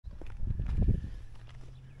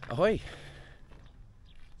Ahoy!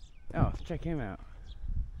 Oh, check him out.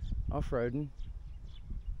 Off-roading.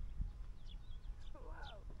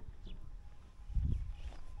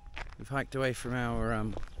 We've hiked away from our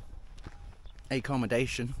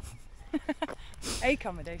accommodation.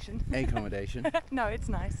 Accommodation. Accommodation. No, it's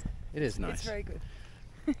nice. It is nice. It's very good.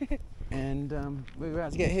 And we're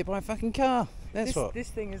about to get hit by a fucking car. That's what. This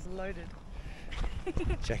thing is loaded.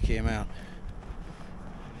 Check him out.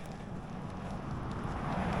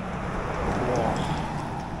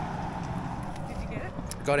 Did you get it?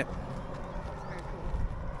 Got it. That's very cool.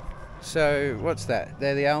 So, what's that?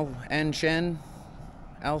 They're the Tian Shan?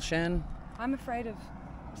 Shan? I'm afraid of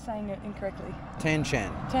saying it incorrectly. Tian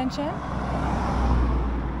Shan. Tian Shan?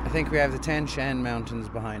 I think we have the Tian Shan mountains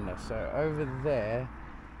behind us. So over there,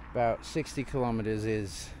 about 60 kilometers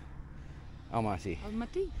is Almaty.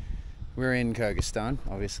 Almaty. We're in Kyrgyzstan,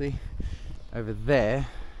 obviously. Over there,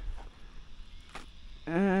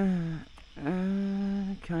 kind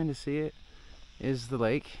of see it, is the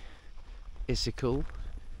lake, Issyk-Kul.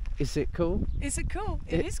 Issyk-Kul? Is it cool?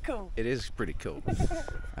 It is cool. It is pretty cool.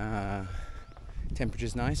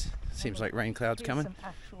 Temperature's nice. Seems like rain clouds coming.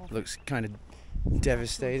 Looks kind of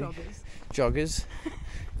devastating. Joggers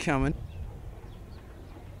coming.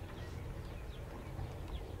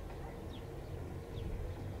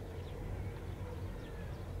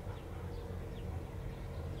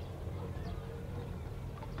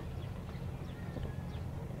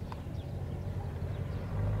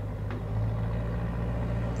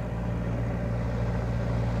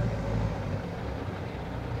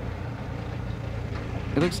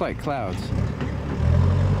 It looks like clouds.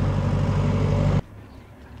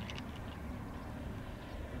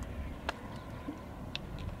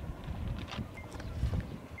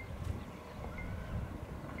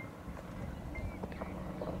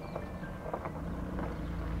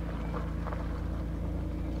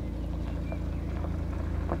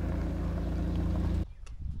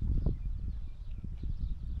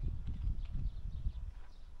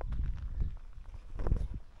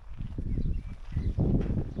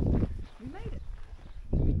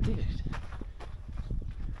 Did it.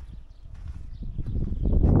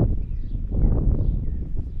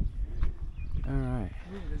 Alright.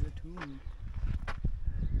 There's a tomb.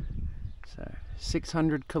 So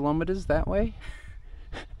 600 kilometers that way.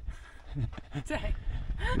 Dang.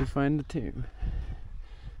 We find the tomb.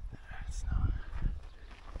 No, it's not.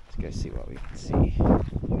 Let's go see what we can see.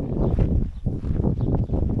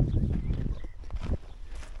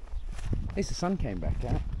 At least the sun came back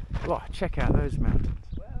out. Oh, check out those mountains.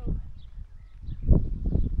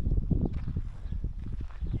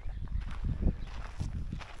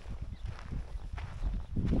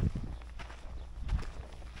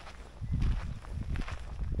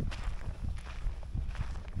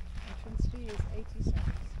 Entrance fee is 80 cents.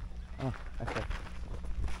 Oh, okay.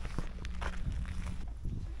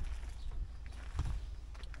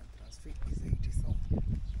 Entrance fee is 80 cents.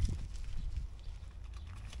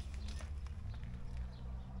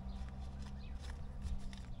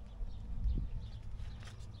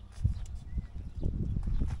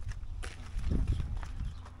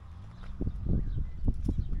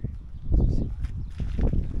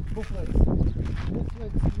 Reflex, blue,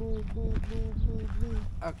 blue, blue, blue, blue.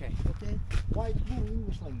 Okay. Okay. White, blue,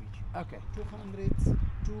 English language. Okay. 200,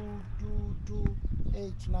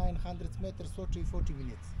 8, 900 meters, 40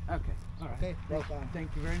 minutes. Okay. All right. Okay. Welcome.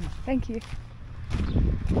 Thank you very much. Thank you.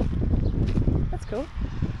 That's cool.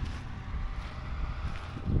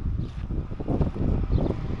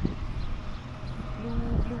 Blue,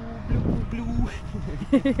 blue, blue,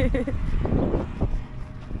 blue.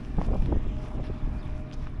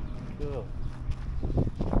 Cool.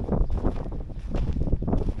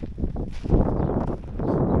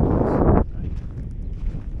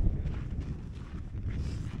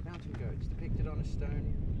 Mountain goats depicted on a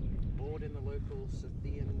stone board in the local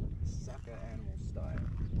Scythian sucker animal style.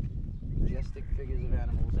 Majestic figures of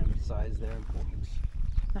animals emphasize their importance.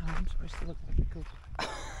 No, I'm supposed to look like a cool.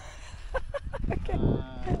 Okay.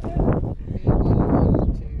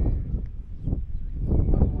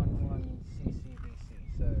 V112 CCBC.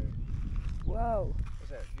 So Whoa.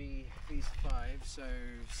 what's that? V's 5. So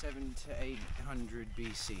 7 to 800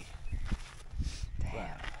 BC. Damn.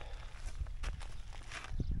 Wow.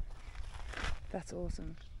 That's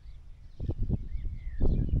awesome.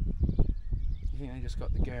 You think they just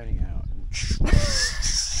got the gurney out? And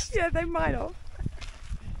Yeah, they might have.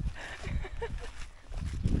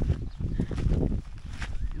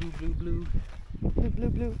 blue, blue, blue. Blue, blue,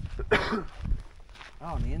 blue.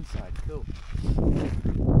 Oh, on the inside, cool.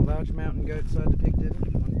 Large mountain goats are depicted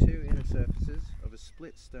on two inner surfaces of a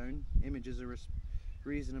split stone. Images are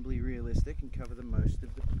reasonably realistic and cover the most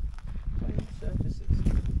of the plane surfaces.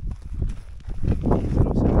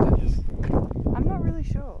 I'm not really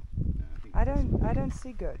sure. No, I think I don't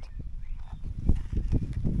see good.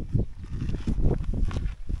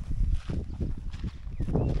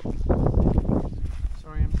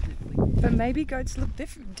 Sorry, I'm sniffling. But maybe goats look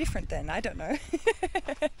different then, I don't know.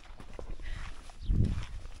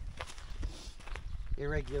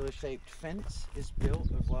 Irregular shaped fence is built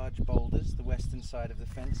of large boulders. The western side of the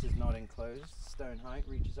fence is not enclosed. Stone height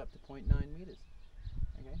reaches up to 0.9 meters.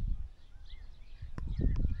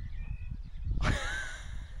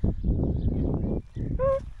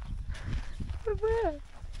 Where?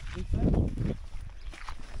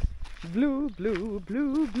 Blue, blue,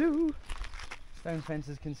 blue, blue. Stone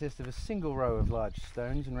fences consist of a single row of large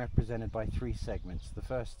stones and represented by 3 segments. The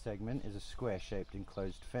first segment is a square-shaped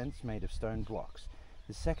enclosed fence made of stone blocks.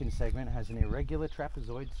 The second segment has an irregular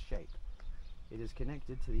trapezoid shape. It is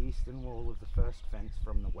connected to the eastern wall of the first fence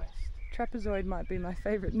from the west. Trapezoid might be my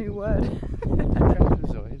favourite new word.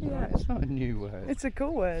 Trapezoid? Yeah. It's not a new word. It's a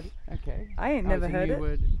cool word. Okay. I ain't never heard it.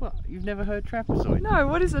 Word. What? You've never heard trapezoid? No,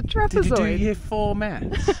 what is a trapezoid? Did you do year 4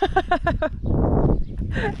 maths?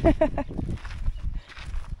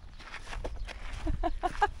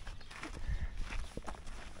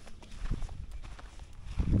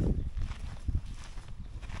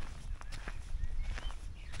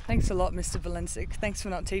 Thanks a lot, Mr. Valensic. Thanks for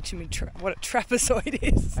not teaching me what a trapezoid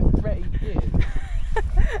is. I bet you did.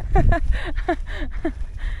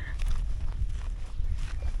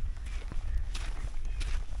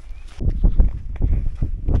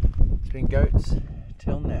 It's been goats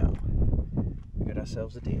till now. We got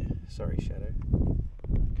ourselves a deer. Sorry, Shadow.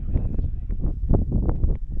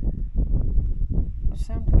 What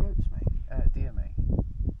sound do goats make? Deer make?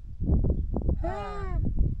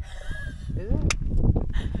 Is it?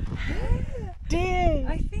 Deer!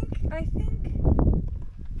 I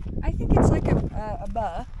think it's like a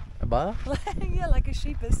bar. A bar? Yeah, like a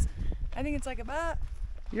sheepus. I think it's like a bar.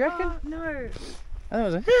 You reckon? Oh, no. That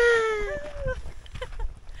was a.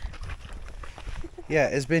 Yeah,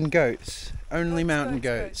 it's been goats. Only mountain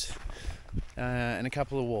goats. And a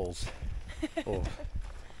couple of walls. Oh.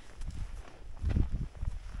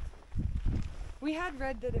 We had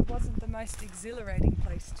read that it wasn't the most exhilarating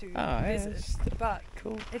place to visit, it's but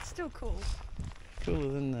cool. it's still cool. Cooler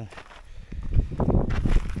than the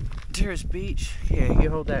tourist beach. Yeah, you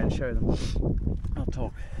hold that and show them. I'll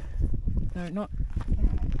talk. No, not.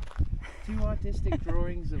 2 artistic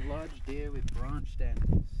drawings of large deer with branched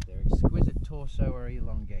antlers. Their exquisite torso are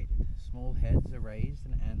elongated. Small heads are raised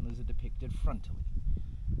and antlers are depicted frontally.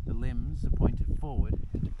 The limbs are pointed forward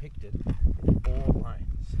and depicted in 4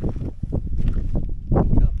 lines.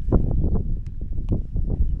 Cool.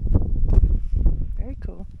 Very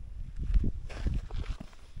cool.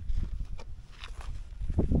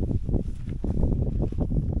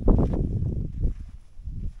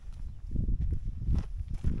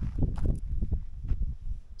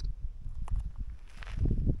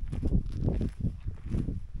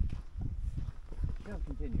 Gotta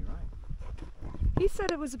continue, right? He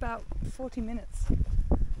said it was about 40 minutes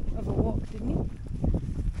of a walk, didn't he?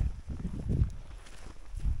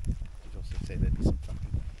 Did also say there'd be some fucking.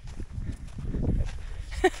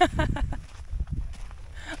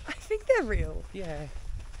 I think they're real. Yeah,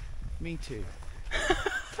 me too.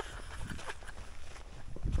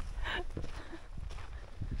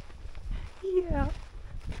 Yeah.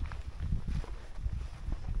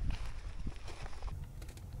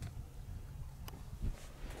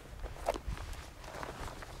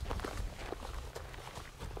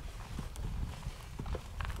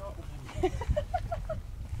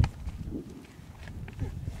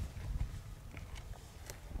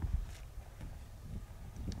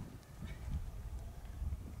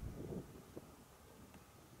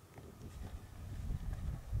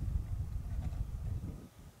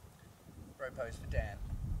 Throw pose for Dan.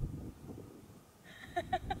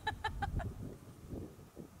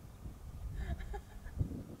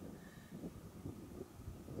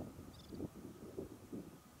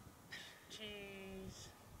 Cheese.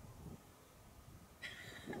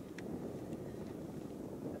 I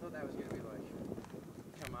thought that was going to be like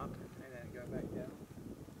come up and then go back down.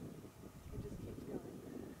 It just keeps going.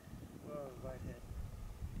 Whoa, right head.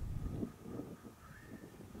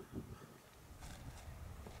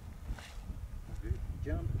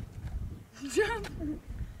 Jump. Jump!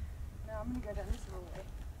 Now I'm gonna go down this little way.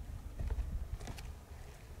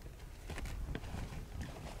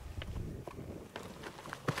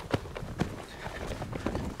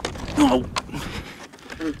 Oh!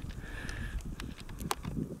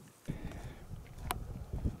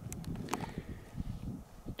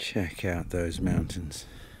 Check out those mountains.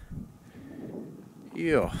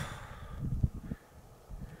 Yo.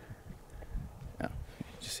 Oh, you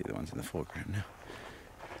just see the ones in the foreground now.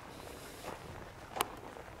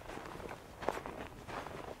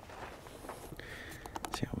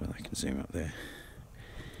 See how well I can zoom up there.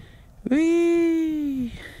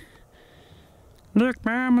 Whee! Look,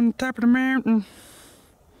 I'm on the top of the mountain.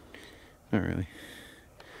 Not really.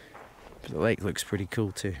 But the lake looks pretty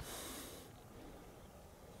cool too.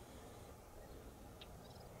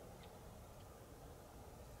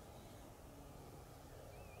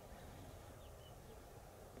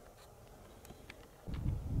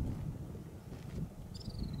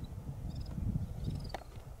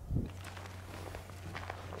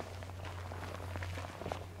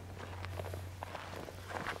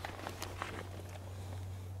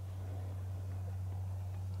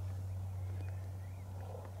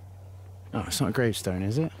 Oh, it's not a gravestone,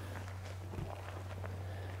 is it?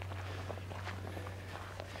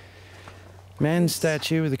 Man's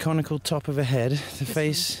statue with a conical top of a head, the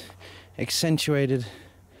face accentuated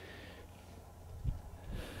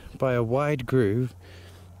by a wide groove.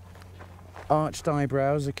 Arched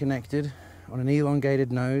eyebrows are connected on an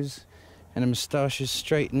elongated nose, and a moustache is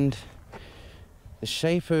straightened.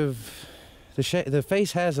 The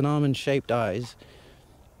face has an almond-shaped eyes,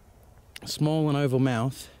 a small and oval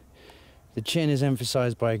mouth. The chin is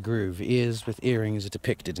emphasized by a groove. Ears with earrings are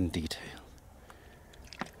depicted in detail.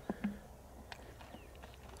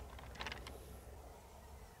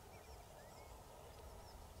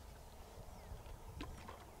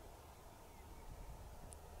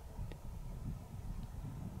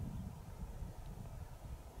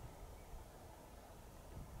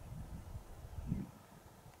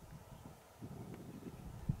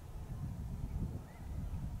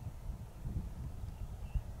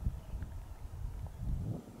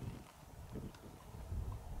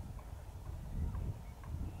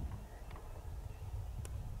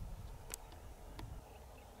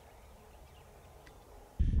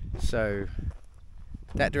 So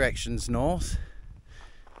that direction's north,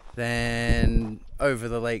 then over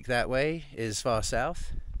the lake that way is far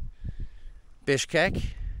south. Bishkek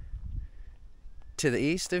to the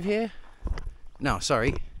east of here. No,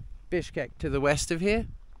 sorry, Bishkek to the west of here.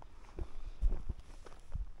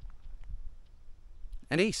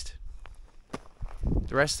 And east.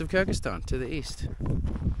 The rest of Kyrgyzstan to the east.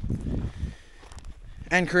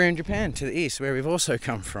 And Korea, Japan to the east, where we've also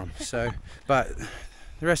come from. So, but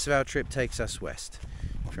the rest of our trip takes us west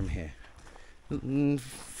from here.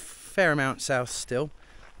 Fair amount south still,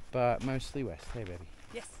 but mostly west. Hey, baby.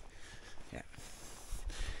 Yes. Yeah.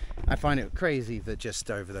 I find it crazy that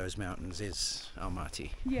just over those mountains is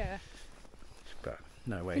Almaty. Yeah. But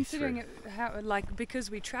no way Considering through. it, how like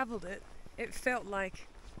because we travelled it, it felt like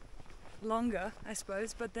longer, I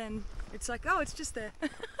suppose. But then it's like, oh, it's just there.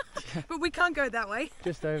 But we can't go that way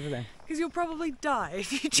Just over there. because you'll probably die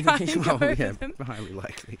if you try and go over them. Highly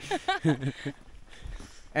likely.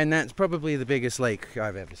 And that's probably the biggest lake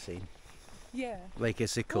I've ever seen. Yeah. Lake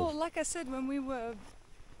Issyk-Kul. Well, like I said, when we were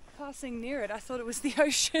passing near it, I thought it was the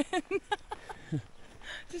ocean.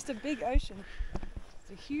 Just a big ocean.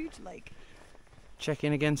 It's a huge lake. Check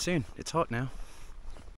in again soon. It's hot now.